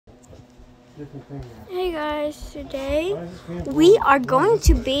Hey guys, today we are going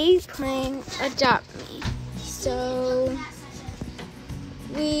to be playing Adopt Me. So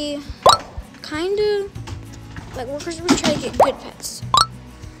we kind of first we're trying to get good pets.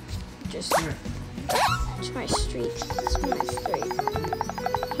 Just to my street. It's my street.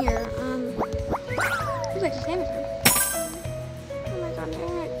 Here, looks like a family room. Oh my god,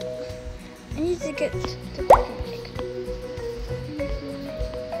 dang it. I need to get the broken egg.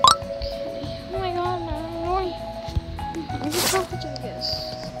 Oh my god, no. I'm just talking to this.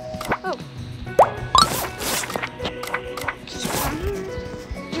 Oh.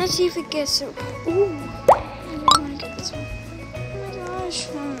 Let's see if it gets it. Ooh. I really want to get this one. Oh my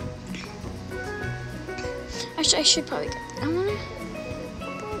gosh. I should probably get it. I want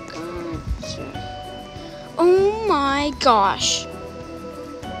to. Oh my gosh.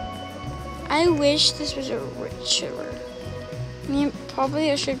 I wish this was a richer. I mean,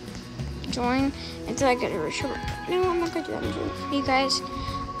 probably I should join until I get a richer. No, I'm not going to do that. I'm doing it for you guys.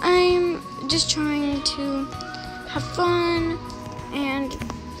 I'm just trying to have fun and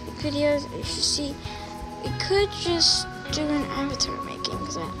videos. You should see. We could just do an avatar making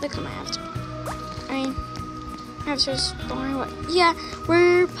because look at my avatar. I mean, avatar's boring. What? Yeah,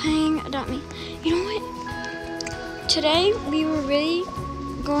 we're playing Adopt Me. You know what? Today we were really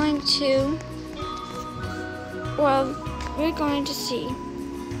going to. Well, we're going to see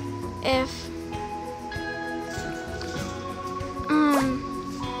if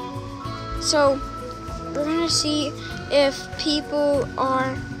so we're gonna see if people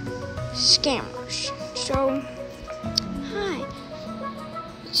are scammers. So hi.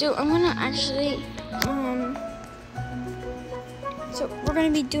 So I'm gonna actually so we're gonna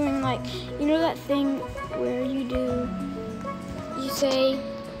be doing you know that thing where you say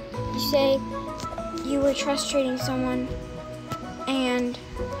you were trust trading someone and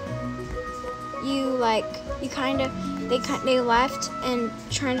they left and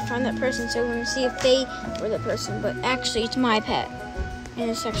trying to find that person, so we're gonna see if they were the person, but actually it's my pet and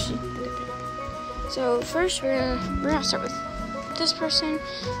it's actually a good pet. So first we're gonna start with this person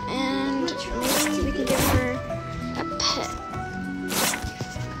and maybe we can give her a pet.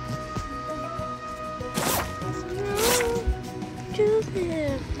 No, do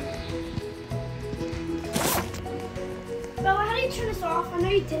this. Bella, how do you turn this off? I know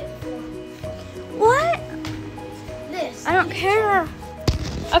you did it before. What? This. I don't care.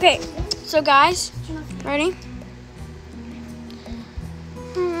 Okay, so guys, ready?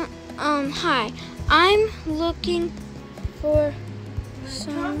 Hi. I'm looking for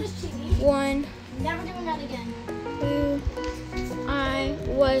someone Never doing that again. who I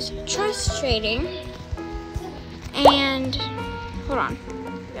was trust trading, and hold on.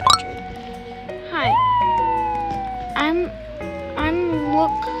 I gotta trade. Hi. I'm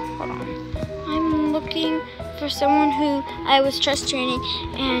looking for someone who I was trust trading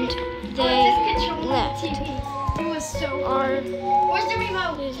and they left. It was so Where's the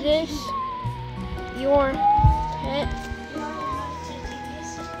remote? Is this your pet?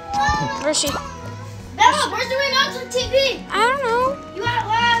 Where's she? Bella, where's the remote to the TV? I don't know. You got it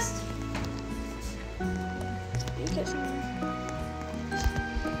last.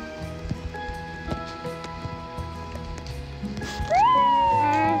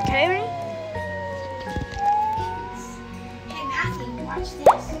 Okay, ready? Hey, Matthew, watch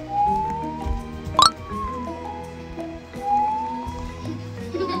this.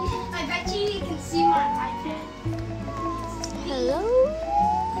 I bet you can see my iPad. Hello?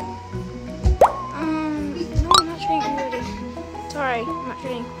 No, I'm not trading anybody. Sorry, I'm not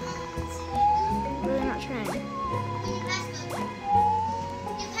trading. Really not trading.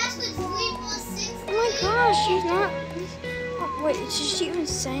 Oh my gosh, she's not. Oh, wait, did she even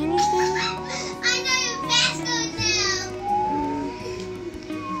say anything? I know your passcode now.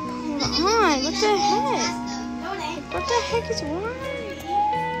 Hold on, what the heck? No, it ain't. What the heck is wrong?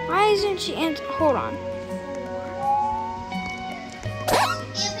 Why isn't she answering? Hold on.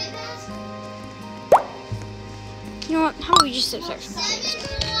 You know what? How about we just sit there?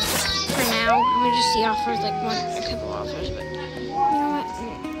 For now, I'm gonna just see offers, a couple offers, but you know what?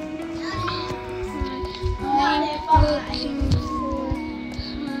 I'm looking for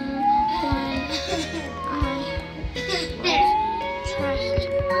someone I was trust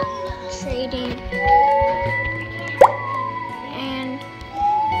trading, and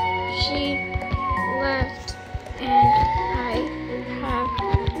she left, and I have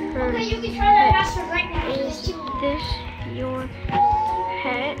her. Okay, you can try that password right now. Is this your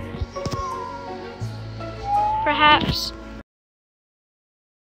pet? Perhaps.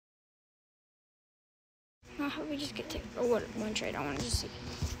 How about we just get one trade? I want to just see.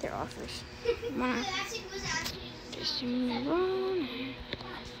 their offers. Wanna just move on.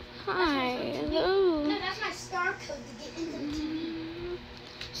 Hi, hello. No, that's my star code to get into the TV.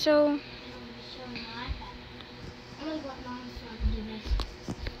 So, I'm gonna go up mom so I can do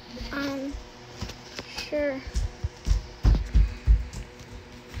this. sure.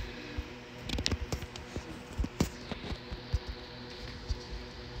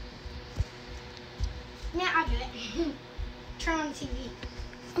 Yeah, I'll do it. Turn on the TV.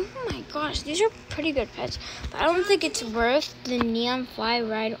 Oh my gosh, these are pretty good pets. But I don't think it's worth the neon fly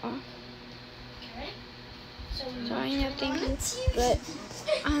ride off. Okay. Sorry, no thank you. But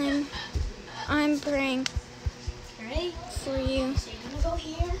I'm praying Ready? for you. So you're gonna go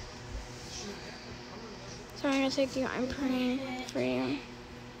here. Sorry, no thank you. I'm praying for you.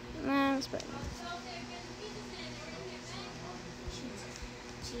 That's better.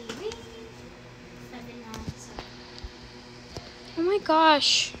 TV. 797. Oh my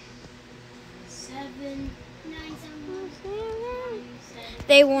gosh. 797.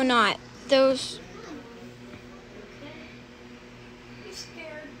 They will not. Those. You're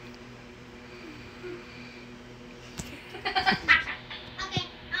scared. Okay, see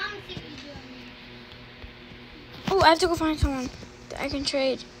what you're doing. Oh, I have to go find someone that I can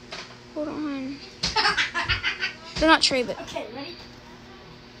trade. Hold on. They're not trade, but. Okay, ready?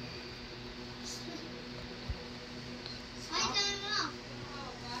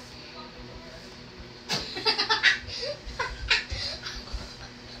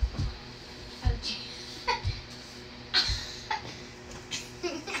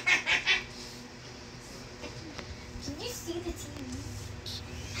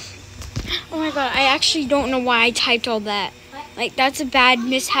 Oh my god, I actually don't know why I typed all that. Like, that's a bad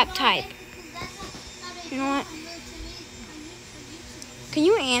mishap type. You know what? Can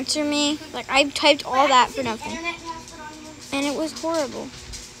you answer me? Like, I typed all that for nothing. And it was horrible.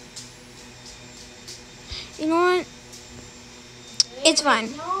 You know what? It's fine.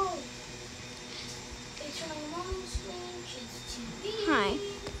 Hi.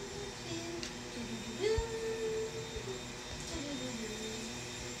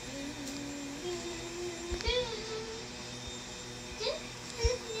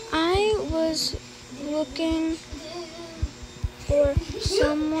 I was looking for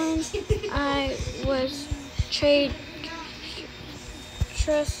someone I was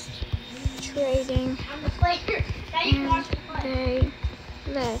trust trading, and they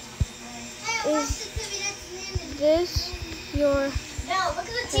left. Is this your No, look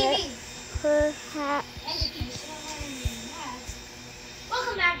at the TV. perhaps?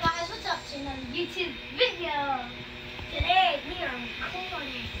 Welcome back, guys. What's up to another YouTube video? Today we are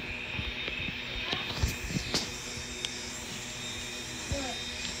recording.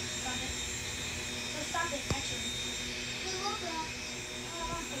 Stop it. No, stop it, actually.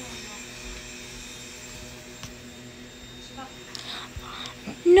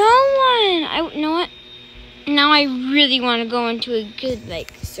 No one. I you know what? Now I really want to go into a good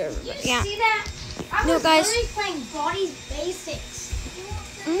like server. But yeah. See that? I No, was guys. literally playing Body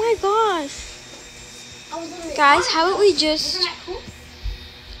Basics. Oh my gosh. I was literally Guys, how about we just Isn't that cool?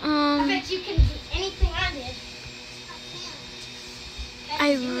 I bet you can do anything I did.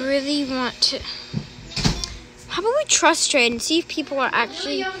 I really want to. How about we trust trade and see if people are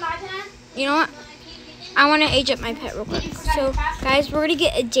actually. You have an iPad? You know what? I want to age up my pet real quick. So, guys, we're gonna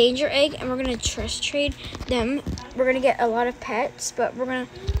get a danger egg and we're gonna trust trade them. We're gonna get a lot of pets, but we're gonna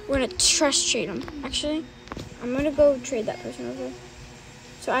trust trade them. Actually, I'm gonna go trade that person over.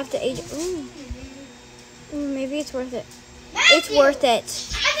 So I have to age. Ooh, maybe it's worth it. It's Matthew! worth it. I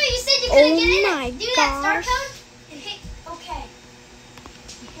thought you said you couldn't get in my it. Do that star gosh. code and hit OK.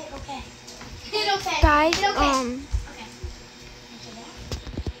 Hit OK. Hit OK. Guys, hit OK. Okay.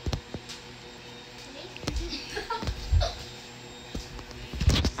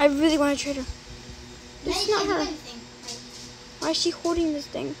 I really want to trade her. This is Now not you can't her. do anything. Why is she holding this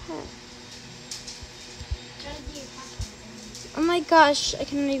dang pet? Try to do your password. Oh my gosh, I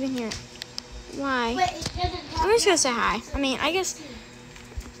cannot even hear it. Why? Wait, it doesn't have I'm just gonna say hi. I mean, I guess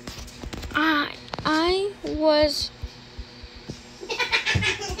I was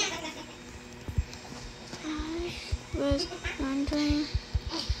wondering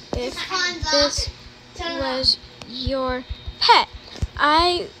if this was your pet.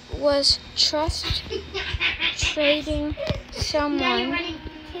 I was just trading Now you're someone running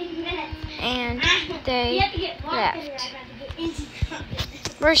 10 minutes. and they You have to get locked in your left. iPad to get into it.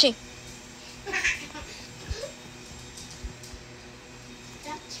 Where is she?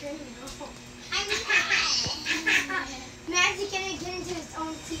 Stop turning off. Maxie can't get into his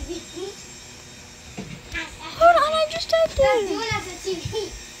own TV. Hold on, I just typed Stop it. doing that to TV.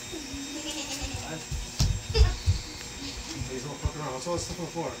 What's all this stuff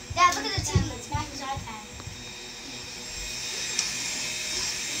for? Dad, look at the TV. It's Matthew's iPad.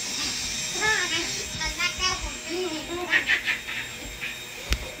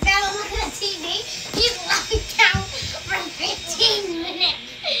 Dad, look at the TV. He's lying down for 15 minutes.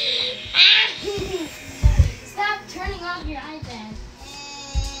 Stop turning off your iPad.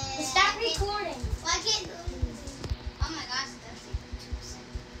 Stop recording. Why can't? Oh my gosh, that's even 2%.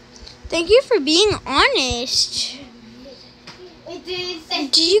 Thank you for being honest. It did say.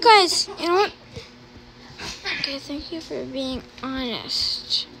 Did you guys, you know what? Okay, thank you for being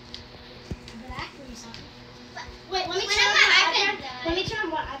honest. Wait, let me turn on my iPad. Let me turn on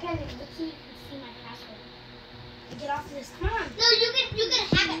my iPad and let's see my password. Get off this. Come on. No, you can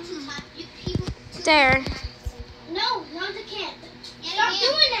have it 2 times. There. No, they can't. Stop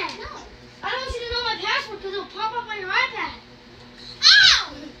doing that. No. I don't want you to know my password because it'll pop up on your iPad.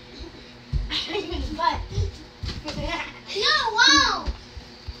 Ow! But. No, whoa.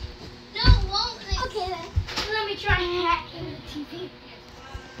 No, won't. Okay then. Let me try and hack into the TV.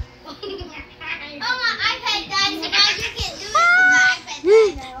 Oh, my iPad died, so now you can't do it because my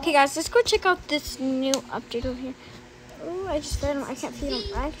iPad died. Okay, guys, let's go check out this new update over here. Oh, I just read them. I can't see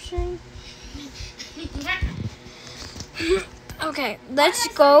them actually. Okay, let's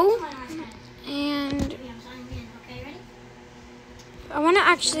go. And I want to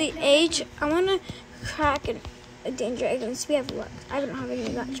actually I want to crack a danger egg and see if we have luck. I don't have any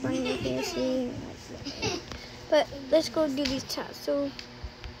luck trying to see. But let's go do these tests. So,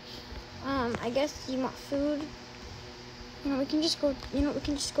 I guess you want food. We can just go. We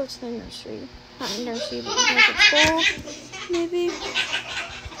can just go to the nursery. Not the nursery, but we can go to school, maybe.